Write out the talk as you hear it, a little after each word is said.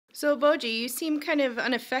So, Boji, you seem kind of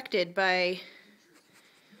unaffected by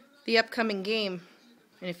the upcoming game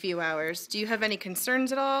in a few hours. Do you have any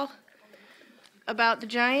concerns at all about the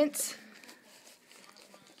Giants?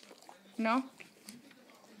 No?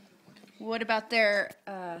 What about their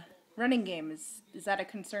running game? Is that a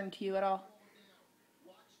concern to you at all?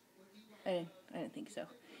 I didn't think so.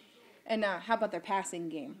 And how about their passing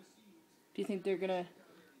game? Do you think they're going to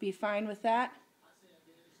be fine with that?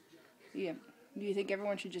 Yeah. Do you think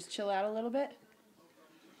everyone should just chill out a little bit?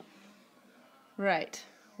 Right.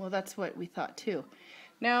 Well, that's what we thought too.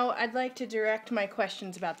 Now, I'd like to direct my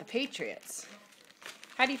questions about the Patriots.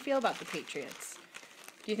 How do you feel about the Patriots?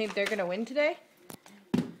 Do you think they're going to win today?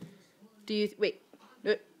 Wait.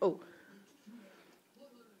 Oh.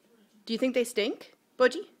 Do you think they stink,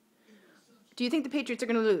 Boji? Do you think the Patriots are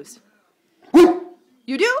going to lose?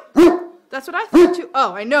 You do? That's what I thought too.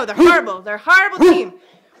 Oh, I know. They're horrible. They're a horrible team.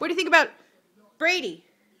 What do you think about Brady?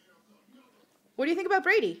 What do you think about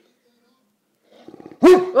Brady?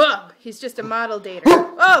 Oh, he's just a model dater.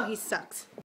 Oh, he sucks.